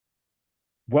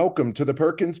Welcome to the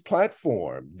Perkins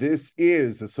Platform. This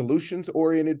is a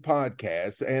solutions-oriented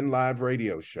podcast and live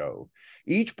radio show.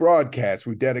 Each broadcast,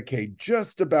 we dedicate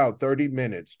just about 30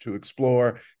 minutes to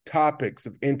explore topics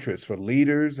of interest for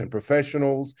leaders and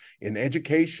professionals in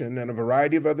education and a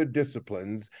variety of other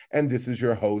disciplines. And this is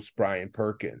your host, Brian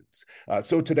Perkins.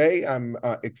 So today, I'm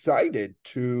excited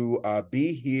to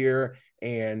be here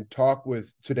and talk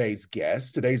with today's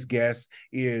guest. Today's guest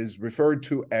is referred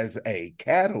to as a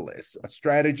catalyst, a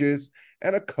strategist,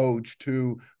 and a coach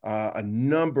to a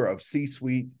number of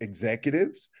C-suite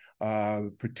executives,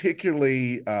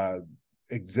 particularly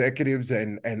executives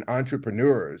and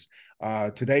entrepreneurs.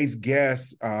 Today's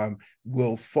guest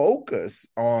will focus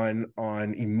on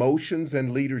emotions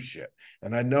and leadership.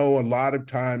 And I know a lot of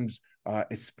times,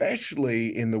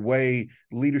 especially in the way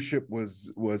leadership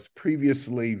was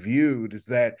previously viewed, is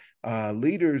that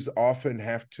leaders often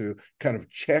have to kind of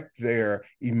check their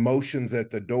emotions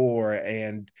at the door.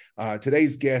 And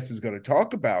today's guest is going to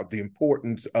talk about the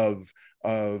importance of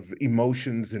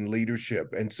emotions in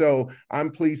leadership. And so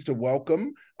I'm pleased to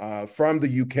welcome from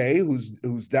the UK,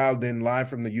 who's dialed in live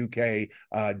from the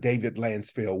UK, David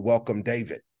Lancefield. Welcome,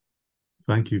 David.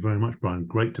 Thank you very much, Brian.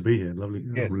 Great to be here. Lovely.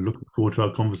 Yes. I'm looking forward to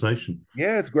our conversation.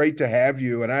 Yeah, it's great to have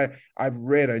you. And I've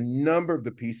read a number of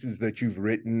the pieces that you've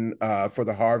written for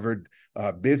the Harvard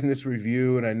Business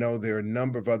Review. And I know there are a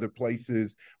number of other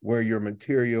places where your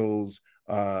materials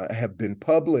have been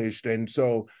published. And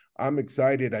so I'm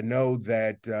excited. I know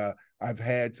that I've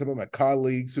had some of my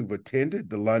colleagues who've attended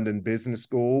the London Business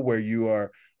School, where you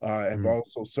have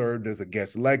also served as a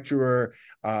guest lecturer.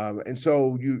 And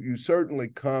so you certainly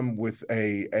come with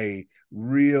a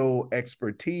real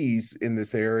expertise in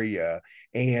this area.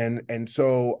 And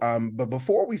so, but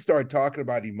before we start talking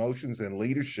about emotions and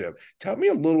leadership, tell me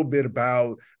a little bit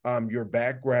about your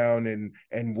background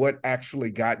and what actually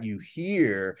got you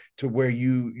here to where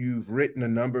you've written a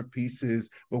number of pieces,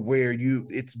 but where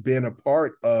it's been a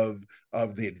part of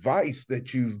the advice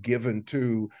that you've given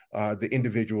to the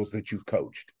individuals that you've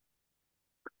coached.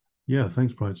 Yeah,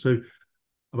 thanks, Brian. So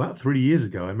about 3 years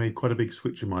ago, I made quite a big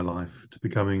switch in my life to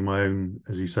becoming my own,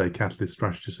 as you say, catalyst,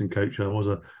 strategist, and coach. I was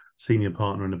a senior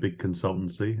partner in a big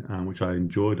consultancy, which I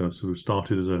enjoyed. I sort of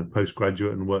started as a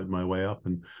postgraduate and worked my way up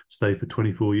and stayed for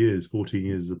 24 years, 14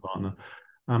 years as a partner.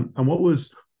 And what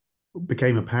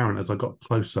became apparent as I got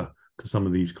closer to some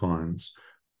of these clients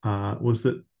was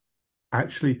that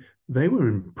actually they were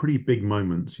in pretty big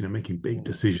moments, making big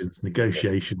decisions,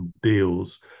 negotiations,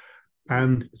 deals.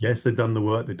 And yes, they've done the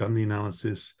work, they've done the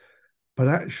analysis, but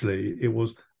actually it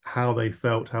was how they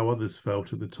felt, how others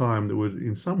felt at the time that would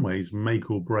in some ways make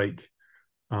or break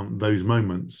those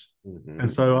moments. Mm-hmm.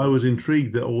 And so I was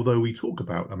intrigued that although we talk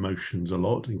about emotions a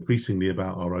lot, increasingly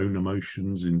about our own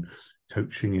emotions in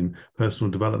coaching, in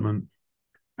personal development,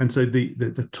 and so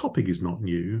the topic is not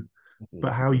new,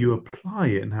 but how you apply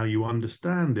it and how you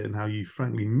understand it and how you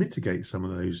frankly mitigate some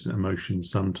of those emotions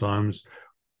sometimes.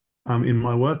 In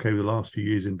my work over the last few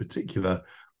years in particular,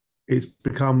 it's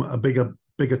become a bigger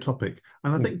topic.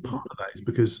 And I think part of that is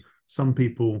because some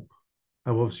people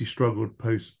have obviously struggled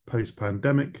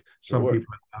post-pandemic. Some people,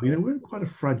 we're in quite a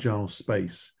fragile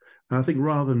space. And I think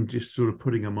rather than just sort of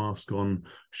putting a mask on,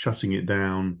 shutting it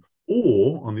down,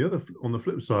 or on the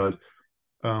flip side,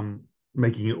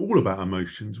 making it all about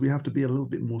emotions, we have to be a little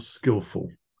bit more skillful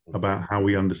about how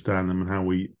we understand them and how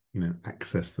we,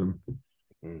 access them.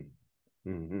 Mm-hmm.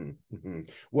 Mm-hmm, mm-hmm.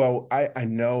 Well, I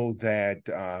know that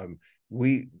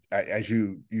as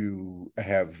you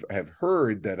have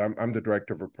heard, that I'm the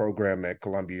director of a program at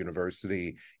Columbia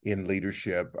University in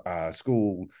leadership,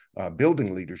 school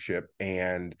building leadership,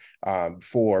 and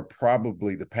for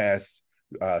probably the past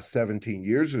 17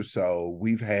 years or so,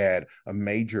 we've had a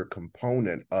major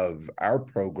component of our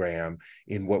program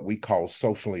in what we call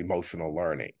social emotional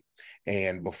learning.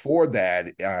 And before that,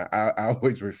 I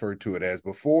always refer to it as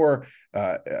before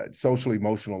social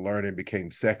emotional learning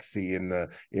became sexy in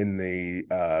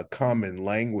the common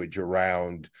language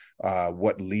around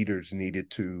what leaders needed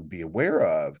to be aware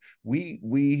of.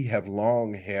 We have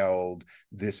long held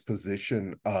this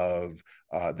position of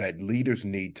that leaders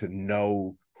need to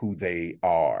know who they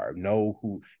are, know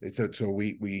who it's. So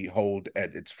we hold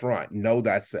at its front, know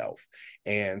thyself.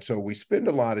 And so we spend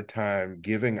a lot of time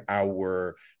giving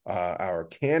our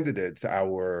candidates,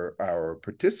 our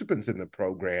participants in the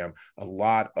program, a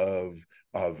lot of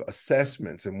of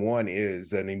assessments, and one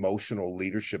is an emotional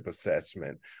leadership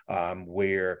assessment,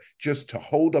 where just to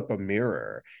hold up a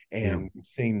mirror, and we've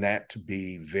seen that to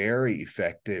be very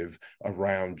effective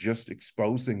around just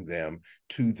exposing them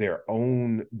to their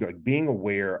own, like being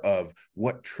aware of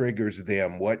what triggers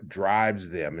them, what drives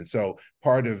them. And so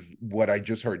part of what I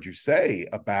just heard you say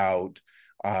about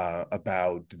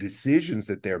the decisions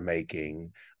that they're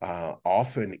making,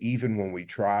 often even when we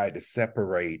try to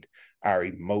separate our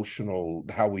emotional,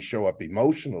 how we show up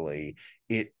emotionally,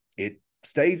 it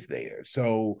stays there.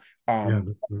 So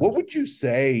what would you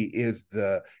say is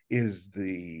the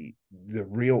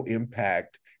real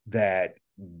impact that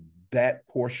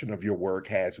portion of your work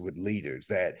has with leaders,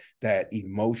 that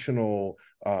emotional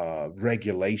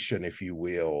regulation, if you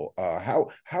will?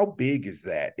 How big is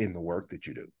that in the work that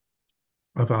you do?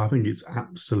 I think it's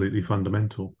absolutely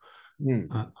fundamental.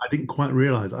 I didn't quite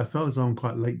realize, I felt as though I'm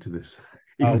quite late to this,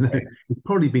 even though it's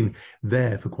probably been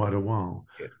there for quite a while.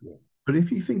 Yes, yes. But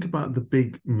if you think about the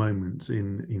big moments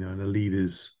in a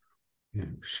leader's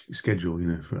schedule,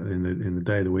 in the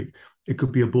day of the week, it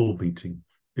could be a board meeting,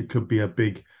 it could be a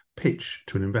big pitch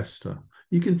to an investor.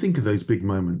 You can think of those big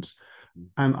moments,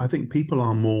 and I think people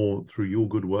are more, through your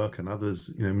good work and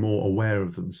others, more aware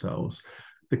of themselves.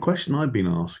 The question I've been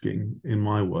asking in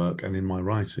my work and in my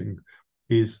writing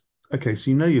is, okay,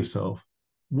 so you know yourself,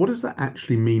 what does that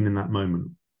actually mean in that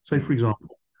moment? Say, for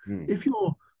example, if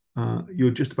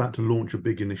you're just about to launch a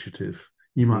big initiative,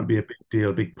 you might be a big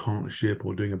deal, a big partnership,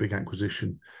 or doing a big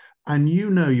acquisition, and you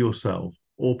know yourself,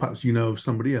 or perhaps you know of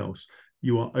somebody else,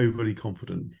 you are overly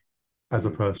confident as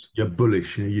a person. You're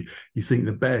bullish. You think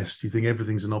the best. You think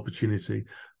everything's an opportunity.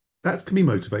 That can be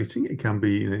motivating. It can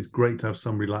be, it's great to have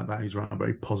somebody like that who's around,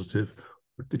 very positive.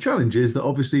 The challenge is that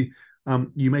obviously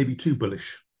you may be too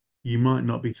bullish. You might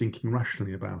not be thinking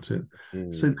rationally about it.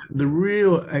 So the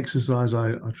real exercise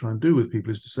I try and do with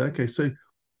people is to say, okay, so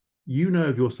you know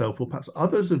of yourself, or perhaps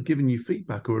others have given you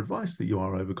feedback or advice that you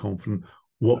are overconfident.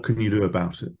 What can you do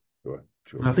about it? Sure.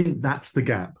 And I think that's the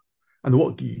gap. And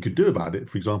what you could do about it,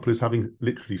 for example, is having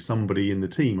literally somebody in the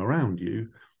team around you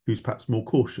who's perhaps more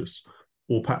cautious.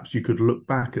 Or perhaps you could look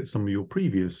back at some of your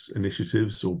previous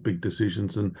initiatives or big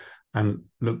decisions and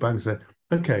look back and say,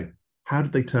 okay, how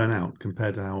did they turn out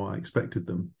compared to how I expected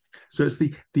them? So it's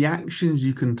the actions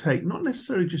you can take, not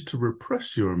necessarily just to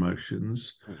repress your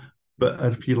emotions, but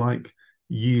if you like,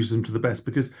 use them to the best.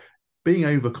 Because being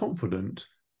overconfident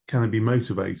can be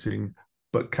motivating,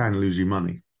 but can lose you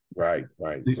money. Right.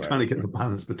 He's trying to get the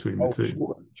balance between the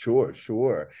two. Sure.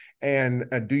 And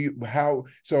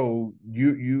so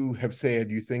you have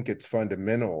said you think it's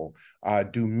fundamental.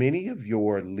 Do many of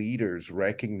your leaders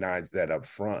recognize that up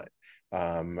front?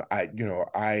 I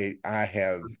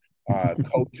have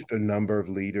coached a number of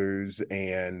leaders,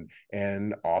 and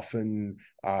often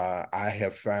I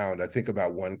have found, I think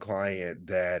about one client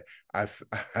that I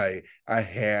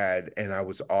had, and I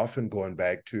was often going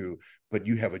back to, but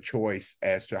you have a choice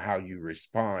as to how you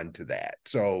respond to that.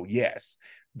 So yes,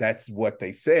 that's what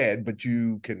they said, but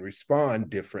you can respond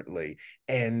differently.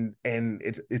 And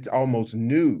it's almost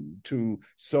new to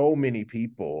so many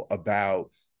people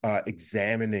about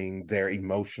examining their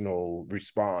emotional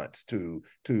response to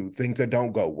things that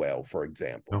don't go well, for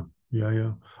example.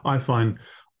 Yeah. I find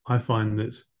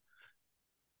that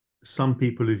some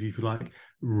people, if you like,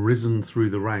 risen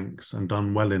through the ranks and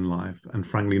done well in life, and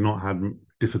frankly not had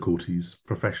difficulties,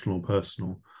 professional or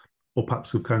personal, or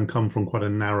perhaps have come from quite a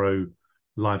narrow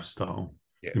lifestyle.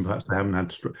 Yes. And perhaps they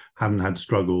haven't had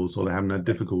struggles, or they haven't had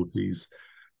difficulties.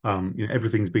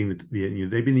 Everything's been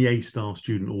they've been the A-star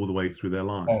student all the way through their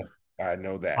life. Oh, I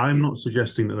know that. I'm not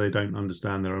suggesting that they don't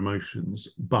understand their emotions,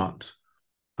 but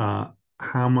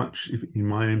how much, in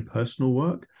my own personal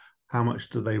work, how much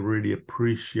do they really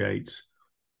appreciate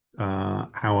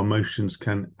how emotions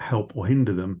can help or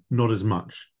hinder them? Not as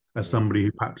much as somebody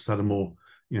who perhaps had a more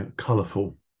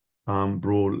colourful,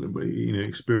 broad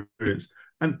experience.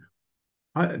 And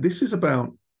this is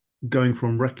about going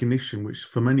from recognition, which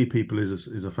for many people is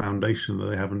a foundation that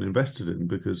they haven't invested in,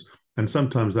 and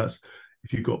sometimes that's,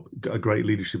 if you've got a great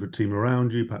leadership team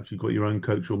around you, perhaps you've got your own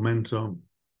coach or mentor,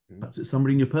 perhaps it's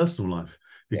somebody in your personal life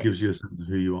who gives you a sense of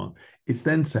who you are. It's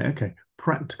then say, okay,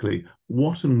 practically,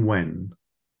 what and when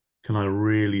can I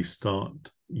really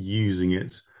start using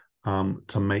it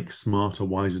to make smarter,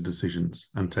 wiser decisions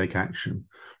and take action?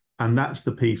 And that's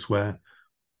the piece where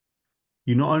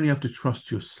you not only have to trust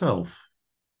yourself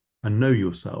and know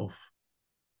yourself,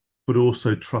 but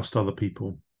also trust other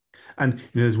people. And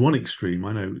there's one extreme.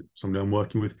 I know somebody I'm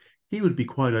working with, he would be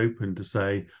quite open to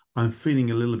say, I'm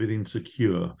feeling a little bit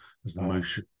insecure as an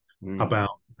emotion about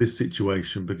this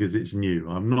situation because it's new.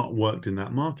 I've not worked in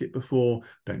that market before,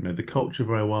 don't know the culture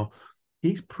very well.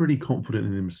 He's pretty confident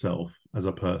in himself as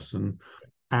a person,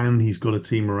 and he's got a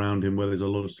team around him where there's a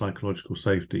lot of psychological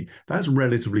safety. That's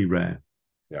relatively rare.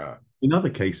 Yeah. In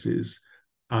other cases,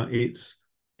 it's,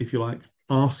 if you like,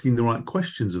 asking the right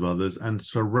questions of others and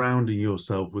surrounding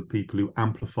yourself with people who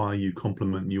amplify you,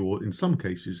 compliment you, or in some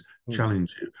cases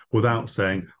challenge you, without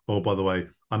saying, "Oh, by the way,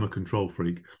 I'm a control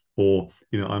freak," or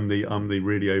I'm the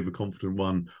really overconfident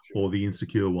one, or the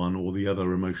insecure one, or the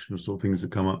other emotional sort of things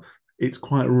that come up. It's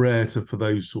quite rare for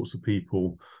those sorts of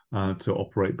people to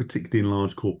operate, particularly in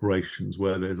large corporations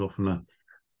where there's often a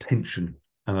tension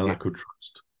and a lack of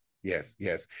trust. Yes,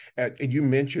 yes. And you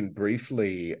mentioned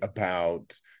briefly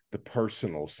about the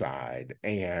personal side,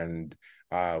 and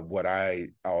what I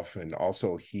often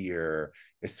also hear,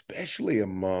 especially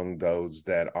among those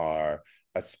that are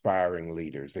aspiring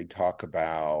leaders, they talk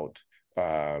about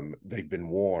they've been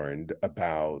warned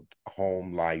about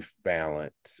home life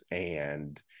balance,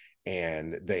 and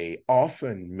they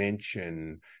often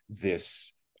mention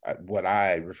this what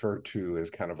I refer to as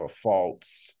kind of a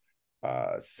false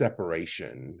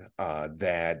separation,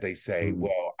 that they say,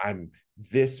 well, I'm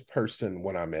this person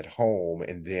when I'm at home,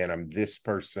 and then I'm this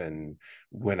person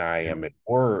when I am at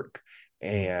work.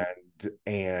 And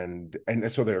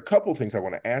so there are a couple of things I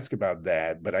want to ask about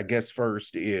that, but I guess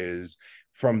first is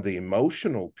from the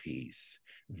emotional piece,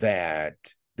 that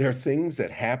there are things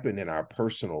that happen in our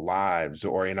personal lives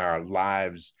or in our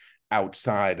lives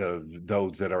outside of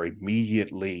those that are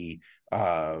immediately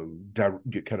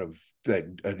kind of that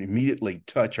immediately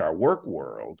touch our work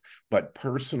world, but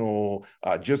personal,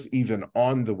 just even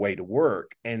on the way to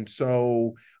work. And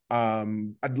so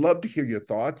I'd love to hear your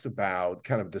thoughts about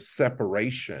kind of the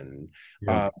separation,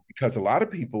 because a lot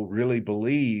of people really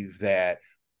believe that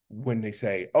when they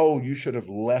say, "Oh, you should have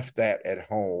left that at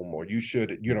home," or you should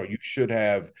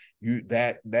have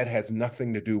that has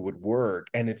nothing to do with work,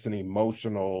 and it's an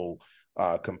emotional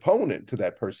component to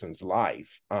that person's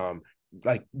life.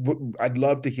 I'd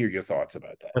love to hear your thoughts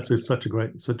about that. That's such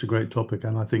a great topic,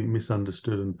 and I think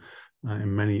misunderstood and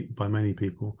by many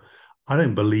people. I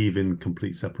don't believe in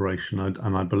complete separation,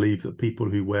 and I believe that people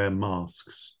who wear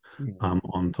masks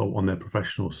on their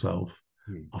professional self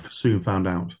are soon found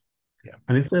out. Yeah.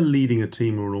 And if they're leading a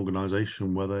team or an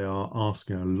organization where they are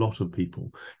asking a lot of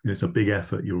people, it's a big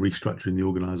effort. You're restructuring the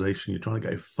organization. You're trying to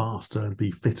go faster and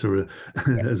be fitter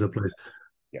as a place.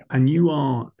 Yeah. And you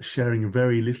are sharing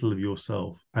very little of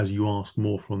yourself as you ask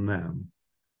more from them.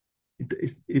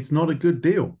 It's not a good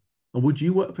deal. And would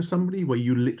you work for somebody where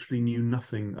you literally knew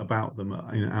nothing about them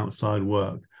outside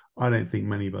work? I don't think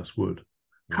many of us would.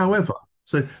 However,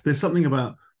 so there's something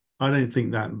about, I don't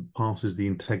think that passes the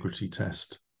integrity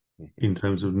test in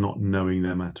terms of not knowing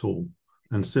them at all.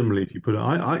 And similarly, if you put it,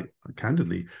 I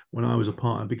candidly, when I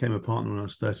became a partner when I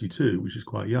was 32, which is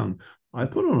quite young, I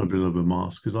put on a bit of a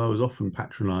mask because I was often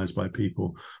patronized by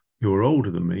people who were older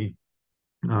than me.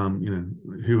 Who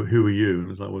are you? And it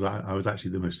was like, well, I was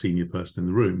actually the most senior person in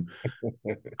the room.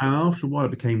 And after a while,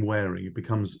 it became wearing. It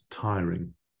becomes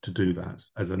tiring to do that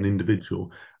as an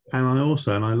individual. And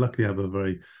I luckily have a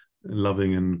very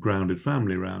loving and grounded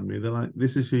family around me. They're like,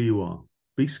 this is who you are.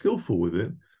 Be skillful with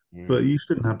it, but you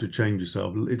shouldn't have to change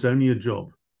yourself. It's only a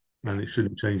job, and it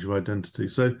shouldn't change your identity.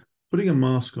 So putting a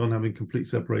mask on, having complete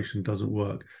separation doesn't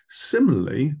work.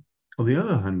 Similarly, on the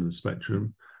other hand of the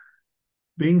spectrum,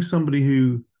 being somebody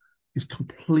who is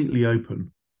completely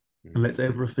open and lets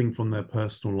everything from their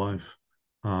personal life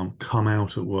come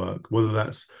out at work, whether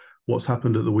that's what's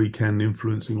happened at the weekend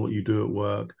influencing what you do at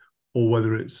work, or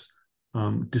whether it's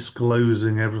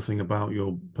disclosing everything about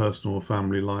your personal or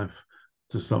family life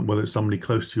to whether it's somebody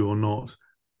close to you or not,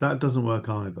 that doesn't work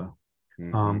either.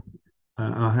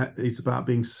 It's about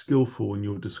being skillful in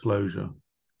your disclosure.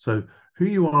 So who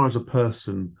you are as a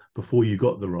person before you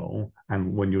got the role,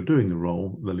 and when you're doing the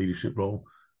role, the leadership role,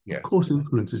 of course,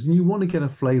 influences, and you want to get a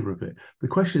flavor of it. The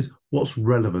question is, what's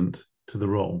relevant to the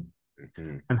role?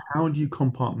 And how do you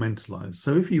compartmentalize?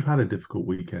 So if you've had a difficult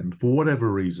weekend, for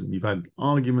whatever reason, you've had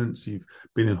arguments, you've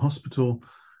been in hospital,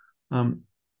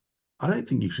 I don't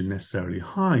think you should necessarily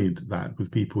hide that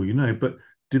with people but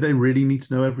do they really need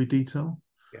to know every detail?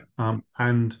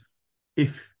 And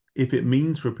if it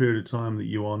means for a period of time that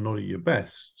you are not at your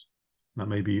best, that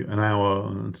may be an hour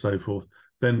and so forth,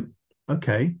 then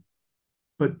okay,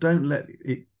 but don't let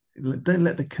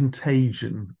the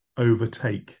contagion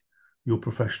overtake your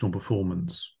professional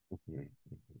performance.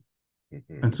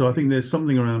 And so I think there's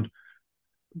something around,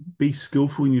 be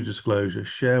skillful in your disclosure,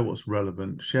 share what's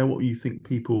relevant, share what you think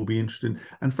people will be interested in.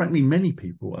 And frankly, many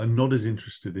people are not as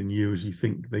interested in you as you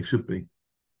think they should be.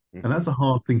 And that's a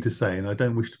hard thing to say, and I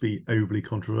don't wish to be overly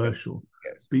controversial.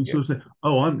 Yes. But you Yes. sort of say,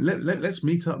 "Oh, let's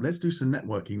meet up. Let's do some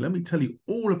networking. Let me tell you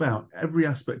all about every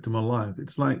aspect of my life."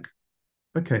 It's like,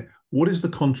 okay, what is the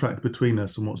contract between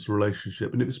us, and what's the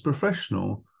relationship? And if it's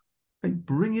professional, then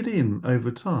bring it in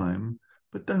over time,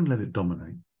 but don't let it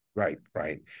dominate. Right,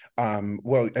 right.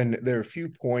 Well, and there are a few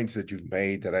points that you've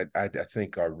made that I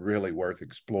think are really worth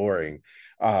exploring.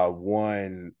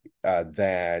 One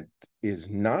that is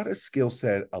not a skill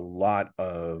set a lot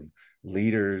of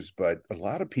leaders, but a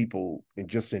lot of people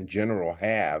just in general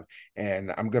have,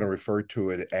 and I'm going to refer to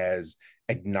it as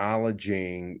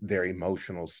acknowledging their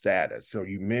emotional status. So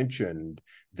you mentioned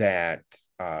that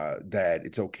that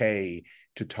it's okay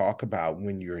to talk about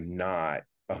when you're not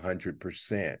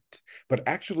 100%, but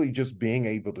actually just being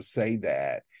able to say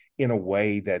that in a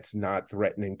way that's not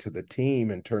threatening to the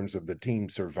team in terms of the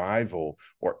team's survival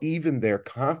or even their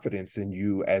confidence in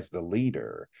you as the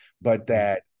leader, but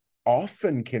that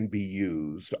often can be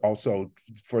used also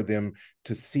for them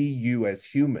to see you as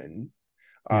human,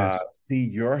 Yes. see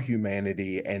your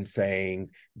humanity, and saying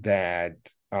that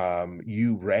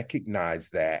you recognize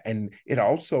that. And it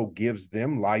also gives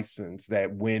them license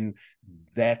that when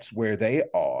that's where they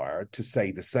are to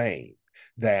say the same,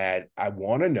 that I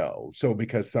want to know. So,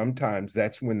 because sometimes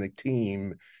that's when the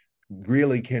team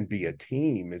really can be a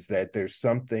team, is that there's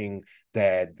something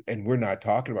that, and we're not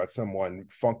talking about someone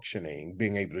functioning,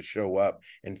 being able to show up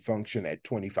and function at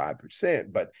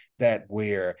 25%, but that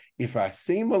where if I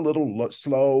seem a little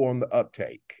slow on the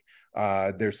uptake,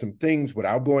 there's some things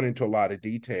without going into a lot of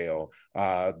detail.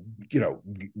 As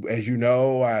you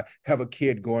know, I have a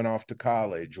kid going off to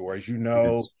college, or as you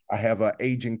know, Yes. I have an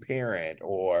aging parent,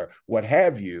 or what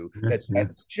have you, Yes. that's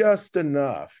Yes. just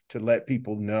enough to let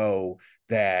people know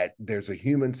that there's a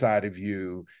human side of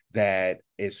you that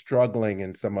is struggling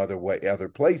in some other way, other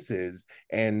places,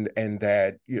 and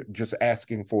that you're just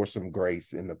asking for some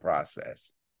grace in the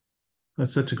process.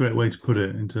 That's such a great way to put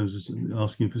it in terms of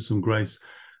asking for some grace.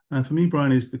 And for me,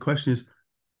 Brian, is the question is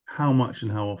how much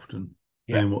and how often and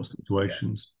Yeah, in what yeah,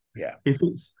 situations. yeah. If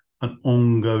it's an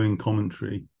ongoing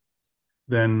commentary,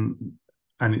 then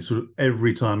and it's sort of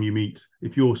every time you meet,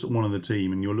 if you're one of the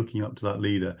team and you're looking up to that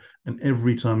leader, and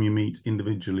every time you meet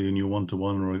individually in your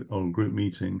one-to-one or a group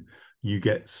meeting, you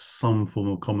get some form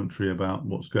of commentary about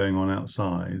what's going on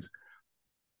outside,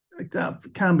 that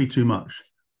can be too much,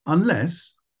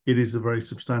 unless it is a very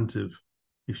substantive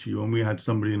issue. And we had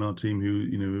somebody in our team who,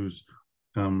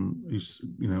 whose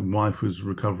wife was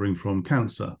recovering from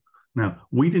cancer. Now,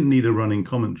 we didn't need a running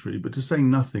commentary, but to say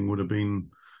nothing would have been,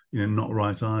 not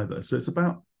right either. So it's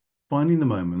about finding the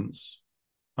moments,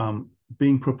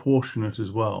 being proportionate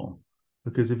as well.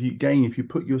 Because if you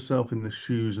put yourself in the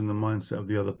shoes and the mindset of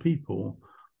the other people,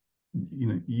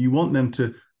 you want them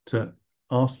to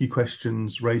ask you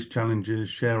questions, raise challenges,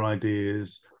 share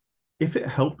ideas. If it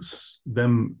helps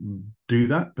them do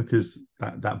that, because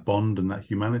that bond and that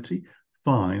humanity,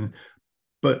 fine.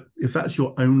 But if that's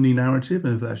your only narrative,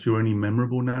 and if that's your only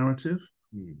memorable narrative,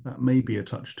 that may be a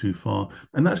touch too far.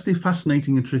 And that's the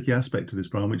fascinating and tricky aspect of this,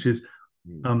 Brian, which is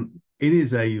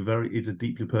it's a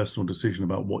deeply personal decision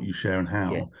about what you share and Yeah,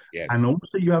 how. yes. And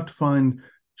also you have to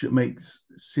make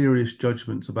serious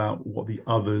judgments about what the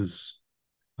others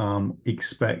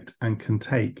expect and can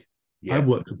take. I've Yes.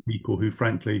 worked with people who,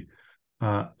 frankly,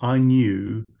 I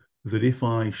knew that if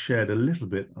I shared a little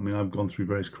bit, I mean, I've gone through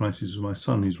various crises with my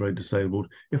son, who's very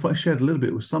disabled. If I shared a little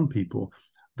bit with some people,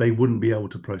 they wouldn't be able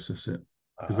to process it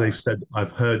because they've said,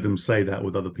 I've heard them say that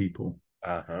with other people.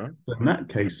 But in that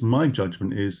case, my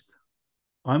judgment is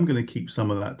I'm going to keep some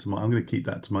of that I'm going to keep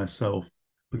that to myself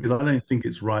because I don't think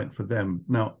it's right for them.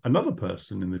 Now, another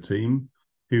person in the team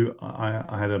who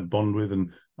I had a bond with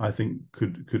and I think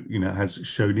could has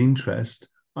shown interest,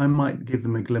 I might give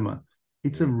them a glimmer.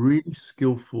 It's a really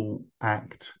skillful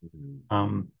act,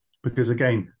 because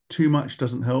again, too much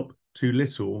doesn't help. Too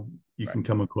little, you Right. can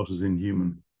come across as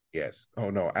inhuman. Yes.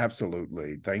 Oh, no,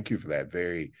 absolutely. Thank you for that.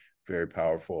 Very, very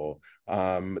powerful.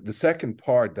 The second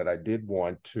part that I did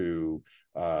want to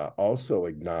also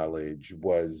acknowledge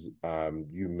was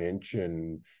you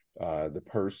mentioned the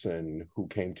person who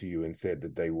came to you and said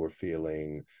that they were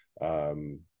feeling uh,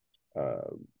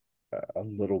 a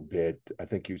little bit, I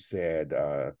think you said,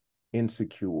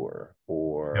 insecure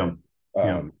Yeah,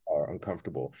 yeah, or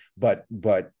uncomfortable, but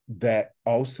that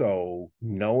also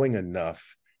knowing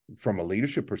enough from a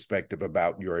leadership perspective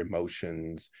about your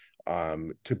emotions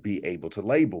to be able to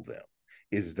label them,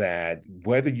 is that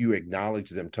whether you acknowledge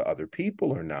them to other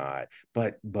people or not,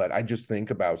 but I just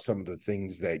think about some of the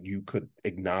things that you could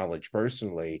acknowledge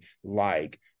personally,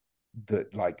 like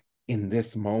in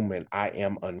this moment, I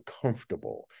am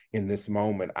uncomfortable. In this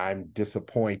moment, I'm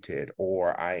disappointed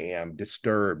or I am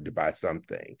disturbed by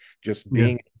something. Just Yeah.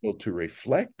 being able to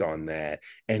reflect on that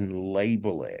and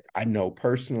label it. I know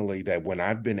personally that when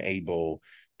I've been able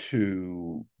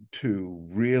to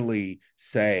really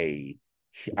say,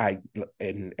 and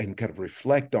kind of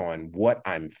reflect on what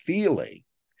I'm feeling,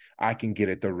 I can get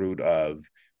at the root of,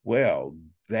 well,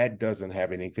 that doesn't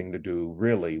have anything to do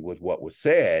really with what was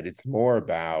said. It's more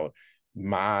about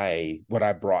what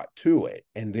I brought to it.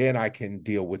 And then I can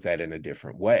deal with that in a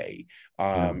different way.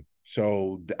 Yeah.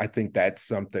 So I think that's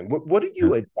something. What do Yeah.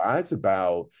 you advise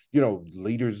about,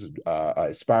 leaders,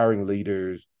 aspiring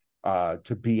leaders,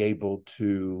 to be able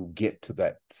to get to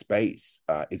that space?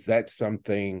 Is that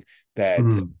something that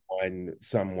Mm.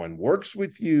 someone works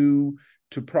with you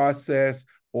to process,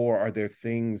 or are there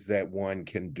things that one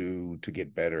can do to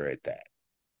get better at that?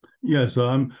 Yeah, so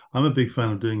I'm a big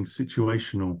fan of doing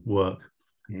situational work.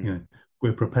 You Mm, know,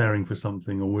 we're preparing for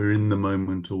something, or we're in the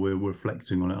moment, or we're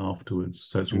reflecting on it afterwards.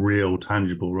 So it's mm, real,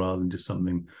 tangible, rather than just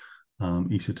something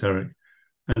esoteric.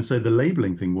 And so the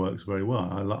labeling thing works very well.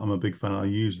 I'm a big fan. I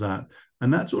use that,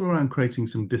 and that's all around creating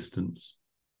some distance.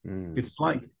 mm, It's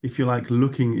like if you're like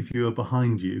looking, if you're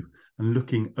behind you and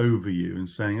looking over you and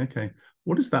saying, okay,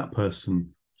 what is that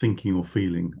person thinking or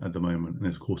feeling at the moment? And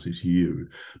of course, it's you,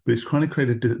 but it's trying to create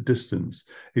a distance.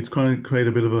 It's trying to create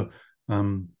a bit of a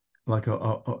like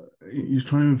you're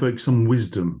trying to invoke some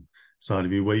wisdom side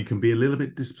of you where you can be a little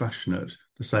bit dispassionate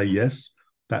to say, yes,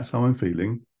 that's how I'm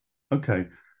feeling. Okay,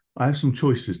 I have some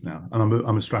choices now, and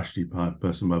I'm a strategy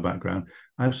person by background.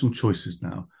 I have some choices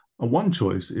now. And one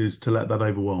choice is to let that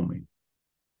overwhelm me,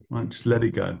 right? Just let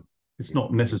it go. It's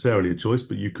not necessarily a choice,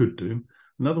 but you could do.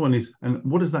 Another one is, and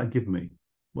what does that give me?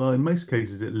 Well, in most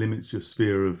cases, it limits your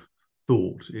sphere of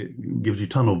thought. It gives you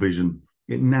tunnel vision.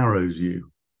 It narrows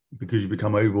you because you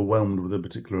become overwhelmed with a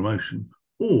particular emotion.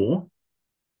 Or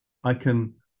I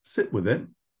can sit with it,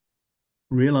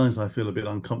 realize I feel a bit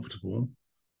uncomfortable,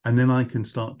 and then I can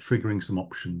start triggering some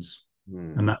options.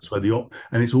 And mm, that's where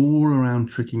and it's all around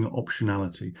tricking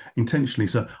optionality intentionally.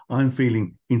 So I'm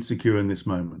feeling insecure in this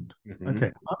moment. mhm, Okay,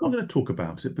 I'm not going to talk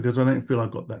about it because I don't feel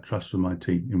I've got that trust with my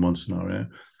team in one scenario.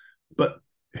 But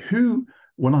who,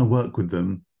 when I work with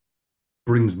them,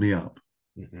 brings me up?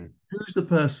 mhm, Who's the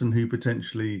person who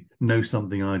potentially knows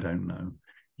something I don't know?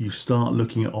 You start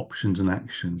looking at options and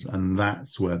actions, and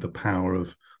that's where the power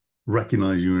of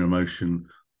recognizing your emotion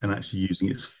and actually using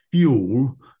it as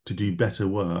fuel to do better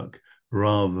work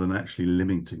rather than actually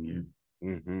limiting you.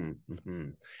 mhm,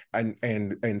 mhm.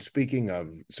 And speaking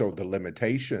of, so the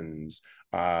limitations,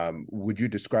 would you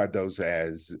describe those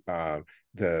as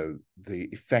the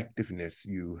effectiveness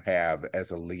you have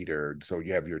as a leader? So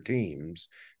you have your teams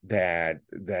that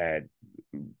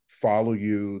follow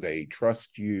you, they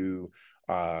trust you,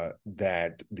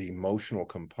 that the emotional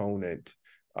component,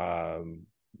 um,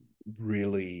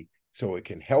 really, so it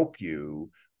can help you.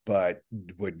 But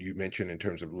what you mentioned in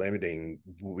terms of limiting,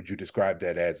 would you describe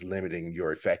that as limiting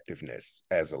your effectiveness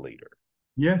as a leader?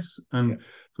 Yes, Yeah. and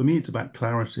for me, it's about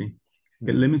clarity.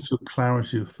 It Mm, limits your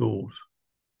clarity of thought.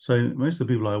 So most of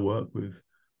the people I work with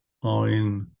are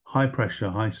in high pressure,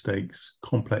 high stakes,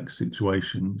 complex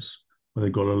situations where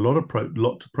they've got a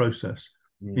lot to process,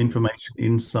 mm, information,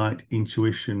 insight,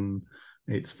 intuition.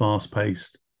 It's fast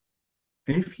paced.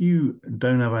 If you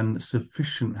don't have a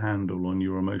sufficient handle on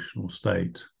your emotional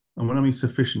state, and when I mean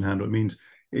sufficient handle, it means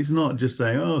it's not just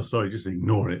saying, "Oh, sorry, just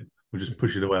ignore it or just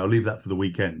push it away. I'll leave that for the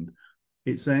weekend."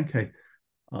 It's saying, "Okay,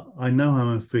 I know how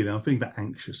I'm feeling. I'm feeling a bit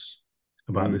anxious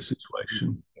about mm, this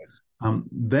situation." yes.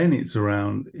 Then it's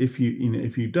around if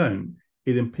you don't,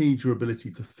 it impedes your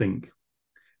ability to think.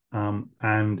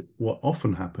 And what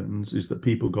often happens is that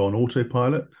people go on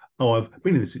autopilot. Oh, I've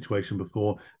been in this situation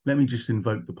before. Let me just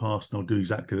invoke the past and I'll do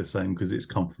exactly the same because it's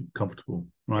comfortable,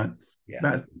 Yeah. right? Yeah.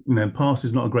 That's past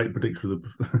is not a great predictor of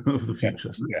of the Yeah.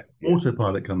 future. So Yeah. Yeah.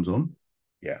 autopilot comes on.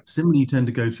 Yeah. Similarly, you tend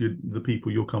to go to the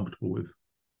people you're comfortable with.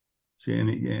 See, and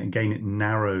again, it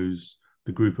narrows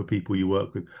the group of people you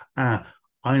work with.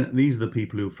 These are the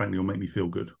people who, frankly, will make me feel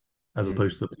good, as Mm,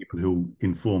 opposed to the people who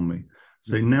inform me.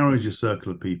 So it mhm, narrows your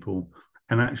circle of people,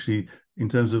 and actually, in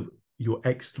terms of your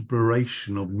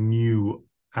exploration of new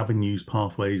avenues,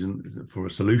 pathways, and for a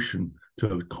solution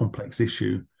to a complex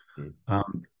issue,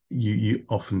 mm, you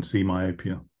often see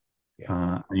myopia,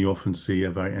 yeah. and you often see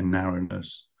a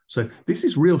narrowness. So this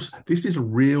is real. This is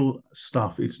real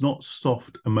stuff. It's not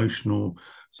soft emotional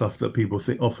stuff that people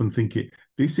often think it.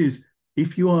 This is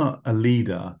if you are a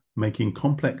leader making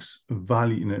complex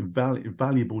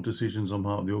valuable decisions on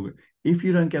part of the organ. If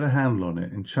you don't get a handle on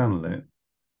it and channel it,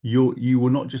 you will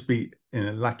not just be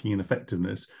lacking in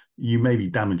effectiveness, you may be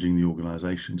damaging the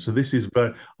organization. So this is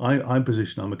very,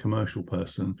 I'm a commercial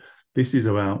person. This is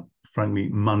about, frankly,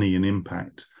 money and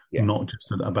impact, not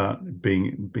just about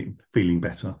feeling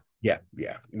better. Yeah.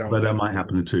 No, but that might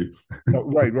happen too. No,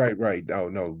 right.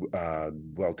 No,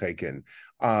 well taken.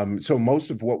 So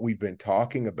most of what we've been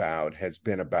talking about has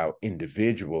been about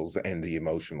individuals and the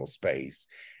emotional space.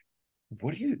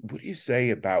 What do you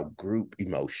say about group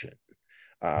emotion?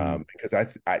 Because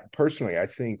I personally, I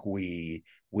think we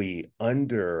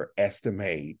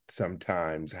underestimate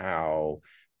sometimes how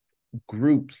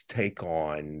groups take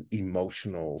on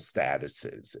emotional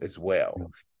statuses as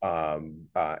well.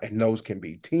 And those can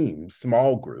be teams,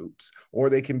 small groups, or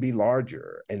they can be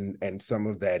larger. And some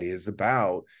of that is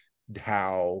about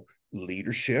how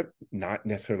leadership, not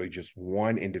necessarily just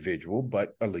one individual,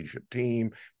 but a leadership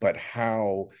team, but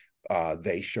how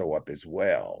they show up as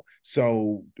well.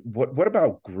 So what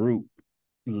about group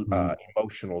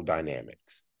emotional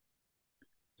dynamics?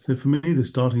 So for me, the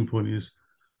starting point is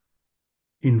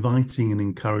inviting and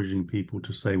encouraging people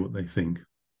to say what they think.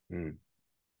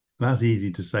 That's easy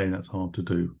to say, that's hard to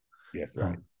do. Yes,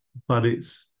 right. But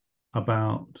it's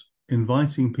about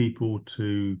inviting people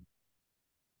to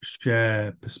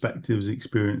share perspectives,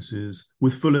 experiences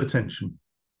with full attention.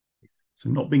 So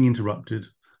not being interrupted,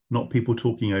 not people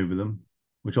talking over them,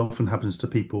 which often happens to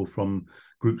people from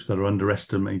groups that are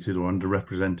underestimated or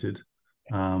underrepresented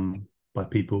by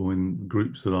people in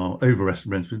groups that are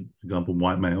overrepresented, for example,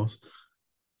 white males.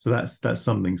 So that's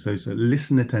something. So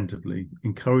listen attentively,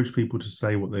 encourage people to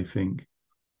say what they think.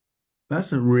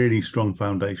 That's a really strong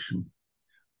foundation.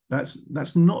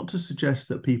 That's not to suggest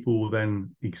that people will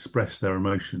then express their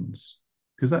emotions,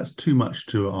 because that's too much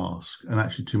to ask and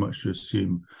actually too much to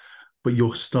assume. But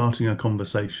you're starting a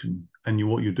conversation, and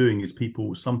what you're doing is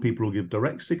some people will give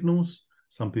direct signals,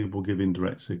 some people will give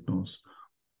indirect signals.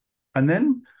 And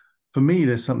then for me,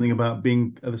 there's something about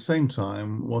being, at the same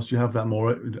time, whilst you have that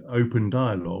more open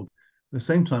dialogue, at the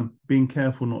same time, being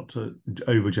careful not to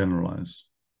overgeneralize.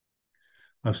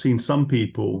 I've seen some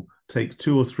people take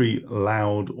 2 or 3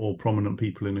 loud or prominent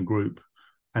people in a group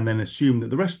and then assume that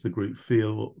the rest of the group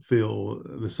feel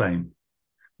the same,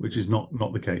 which is not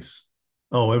the case.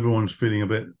 Oh, everyone's feeling a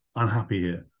bit unhappy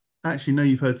here. Actually, no,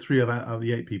 you've heard 3 out of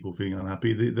the 8 people feeling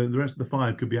unhappy. The rest of the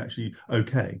 5 could be actually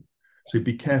okay. So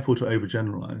be careful to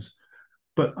overgeneralize.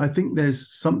 But I think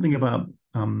there's something about,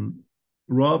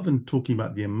 rather than talking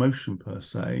about the emotion per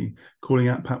se, calling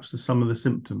out perhaps some of the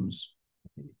symptoms.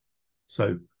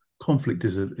 So conflict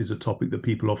is a topic that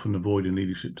people often avoid in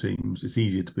leadership teams. It's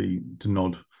easier to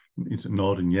nod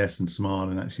and yes and smile,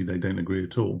 and actually they don't agree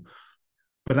at all.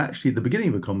 But actually at the beginning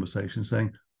of a conversation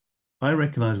saying, I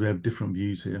recognize we have different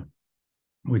views here.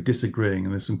 We're disagreeing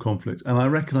and there's some conflict. And I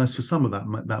recognize for some of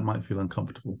that might feel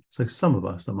uncomfortable. So some of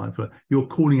us that might feel, you're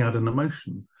calling out an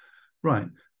emotion. Right.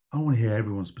 I want to hear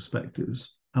everyone's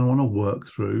perspectives and I want to work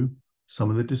through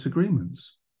some of the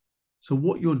disagreements. So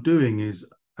what you're doing is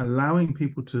allowing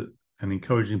people and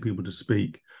encouraging people to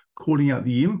speak, calling out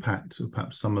the impact of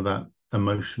perhaps some of that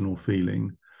emotional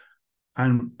feeling,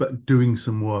 but doing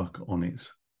some work on it,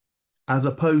 as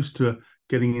opposed to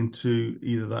getting into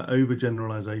either that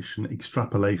overgeneralization,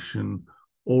 extrapolation,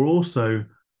 or also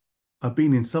I've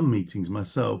been in some meetings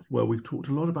myself where we've talked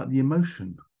a lot about the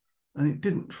emotion, and it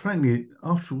didn't, frankly,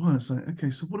 after a while, it's like, okay,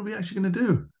 so what are we actually going to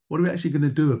do? What are we actually going to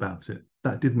do about it?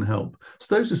 That didn't help.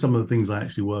 So those are some of the things I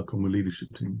actually work on with leadership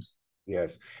teams.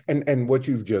 Yes. And what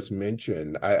you've just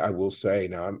mentioned, I will say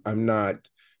now, I'm not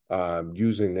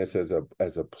using this as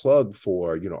a plug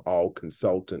for, all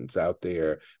consultants out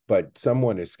there, but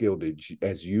someone as skilled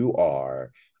as you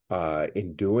are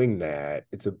in doing that,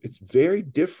 it's very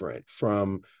different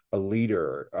from a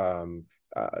leader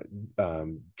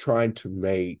trying to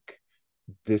make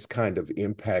this kind of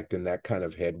impact and that kind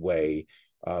of headway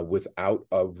without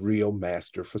a real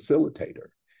master facilitator.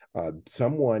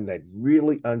 Someone that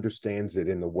really understands it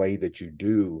in the way that you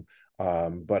do.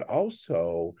 But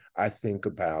also I think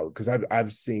about, because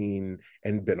I've seen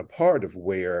and been a part of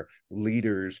where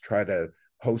leaders try to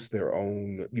host their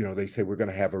own, they say we're going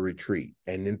to have a retreat.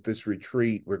 And in this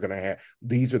retreat, we're going to have,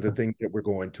 these are the things that we're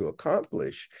going to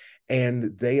accomplish.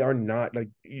 And they are not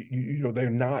they're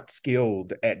not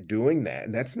skilled at doing that.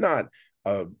 And that's not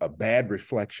a bad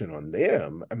reflection on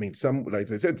them. I mean,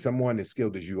 like I said, someone as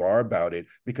skilled as you are about it,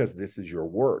 because this is your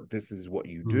work. This is what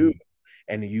you do.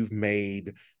 and you've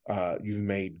made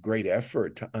great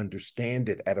effort to understand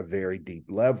it at a very deep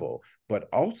level, but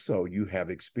also you have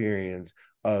experience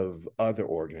of other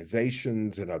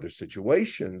organizations and other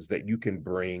situations that you can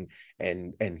bring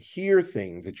and hear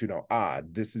things that,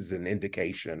 this is an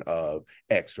indication of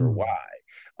X or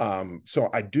Y. So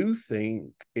I do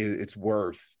think it's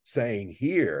worth saying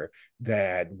here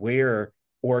that where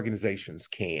organizations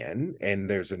can, and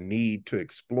there's a need to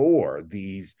explore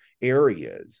these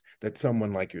areas, that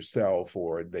someone like yourself,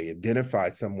 or they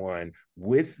identify someone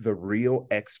with the real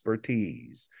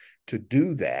expertise to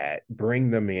do that, bring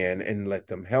them in and let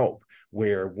them help,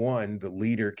 where one, the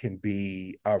leader can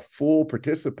be a full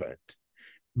participant,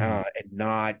 and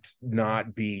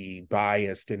not be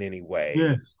biased in any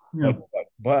way,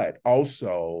 but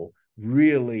also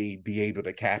really be able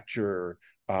to capture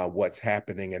what's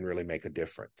happening and really make a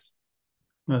difference.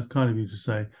 That's kind of you to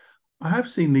say. I have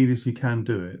seen leaders who can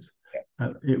do it.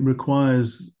 It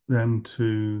requires them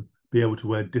to be able to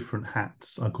wear different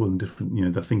hats. I call them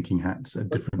different, the thinking hats at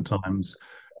different times.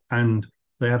 And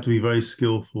they have to be very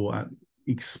skillful at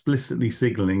explicitly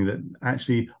signaling that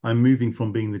actually I'm moving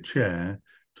from being the chair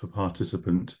to a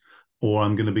participant, or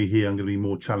I'm going to be here, I'm going to be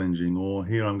more challenging, or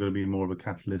here I'm going to be more of a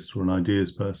catalyst or an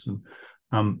ideas person.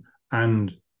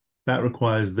 And that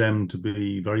requires them to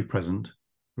be very present,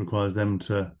 requires them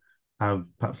to have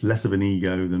perhaps less of an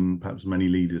ego than perhaps many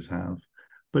leaders have.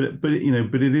 But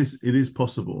it is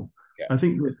possible. Yeah. I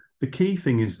think that the key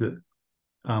thing is that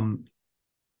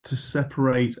to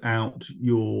separate out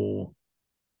your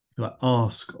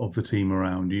ask of the team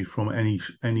around you from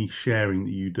any sharing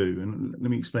that you do. And let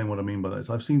me explain what I mean by that.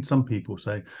 So I've seen some people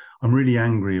say, I'm really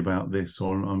angry about this,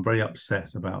 or I'm very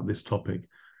upset about this topic.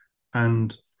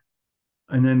 And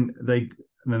then they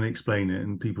explain it,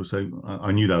 and people say,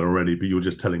 I knew that already, but you're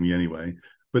just telling me anyway.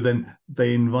 But then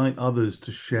they invite others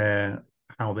to share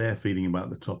how they're feeling about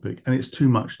the topic, and it's too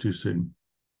much too soon.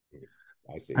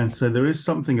 I see. And so there is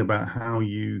something about how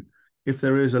if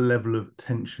there is a level of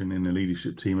tension in a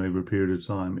leadership team over a period of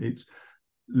time, it's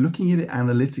looking at it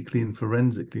analytically and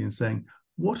forensically and saying,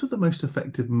 what are the most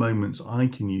effective moments I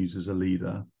can use as a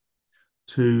leader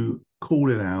to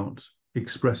call it out,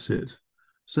 express it?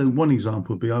 So one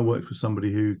example would be, I worked with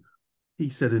somebody who, he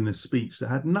said in a speech that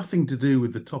had nothing to do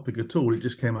with the topic at all. It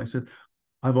just came out, he said,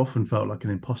 I've often felt like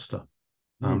an imposter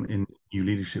in new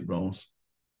leadership roles.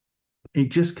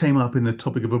 It just came up in the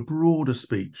topic of a broader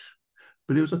speech,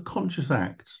 but it was a conscious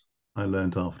act, I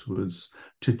learned afterwards,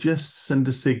 to just send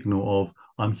a signal of,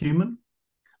 I'm human,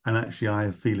 and actually I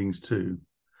have feelings too.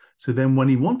 So then when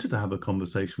he wanted to have a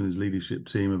conversation with his leadership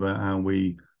team about how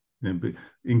we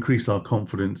increase our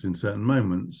confidence in certain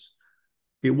moments,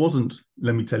 it wasn't,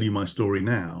 let me tell you my story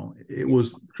now. It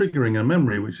was triggering a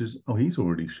memory, which is, he's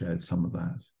already shared some of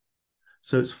that.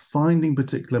 So it's finding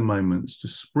particular moments to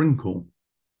sprinkle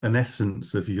an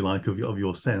essence, if you like, of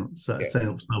your self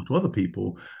to other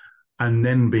people, and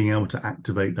then being able to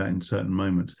activate that in certain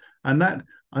moments. And that,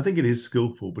 I think it is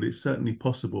skillful, but it's certainly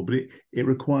possible. But it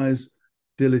requires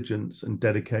diligence and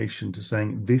dedication to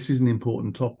saying, this is an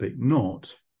important topic,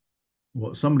 not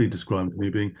what somebody described to me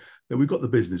being that we've got the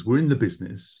business, we're in the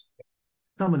business.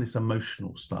 Some of this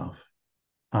emotional stuff,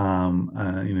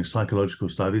 psychological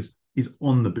stuff is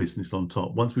on the business on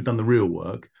top. Once we've done the real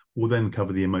work, we'll then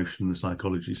cover the emotion and the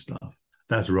psychology stuff.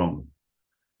 That's wrong.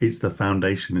 It's the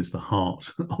foundation, it's the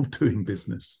heart of doing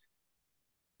business.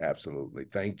 Absolutely.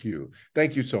 Thank you.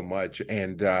 Thank you so much.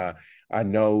 And I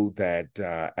know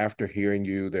that after hearing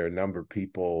you, there are a number of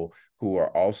people who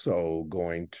are also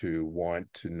going to want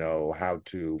to know how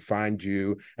to find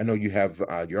you. I know you have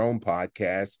your own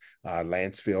podcast,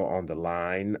 Lancefield on the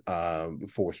Line,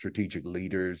 for strategic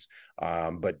leaders.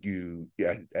 But you,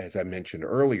 as I mentioned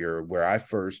earlier, where I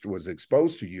first was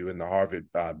exposed to you in the Harvard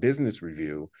Business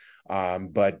Review.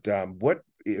 What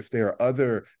if there are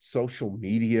other social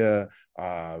media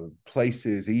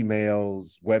places,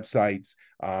 emails, websites,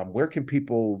 where can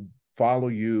people follow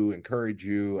you, encourage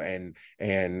you, and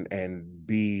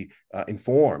be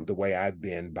informed the way I've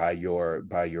been by your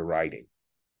writing?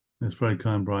 That's very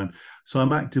kind, Brian. So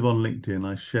I'm active on LinkedIn.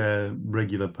 I share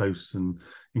regular posts and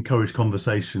encourage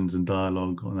conversations and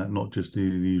dialogue on that, not just do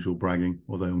the usual bragging,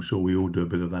 although I'm sure we all do a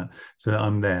bit of that. So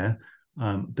I'm there.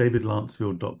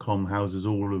 DavidLancefield.com houses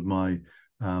all of my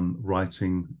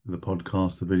writing, the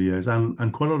podcast, the videos,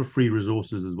 and quite a lot of free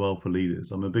resources as well for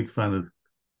leaders. I'm a big fan of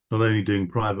not only doing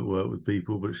private work with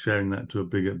people, but sharing that to a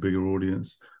bigger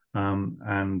audience.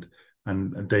 And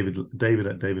David at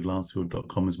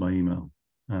davidlancefield.com is my email.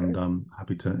 And I'm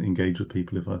happy to engage with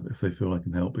people if they feel I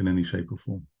can help in any shape or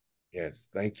form. Yes,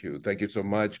 thank you. Thank you so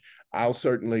much. I'll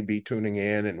certainly be tuning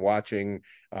in and watching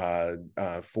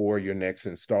for your next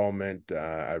installment.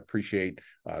 I appreciate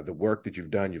the work that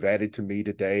you've done. You've added to me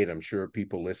today, and I'm sure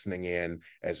people listening in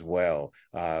as well.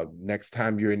 Next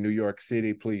time you're in New York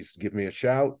City, please give me a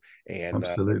shout, and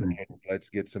Absolutely. let's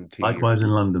get some tea. Likewise in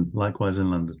London. Likewise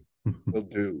in London. Will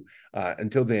do.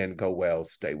 Until then, go well,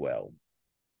 stay well.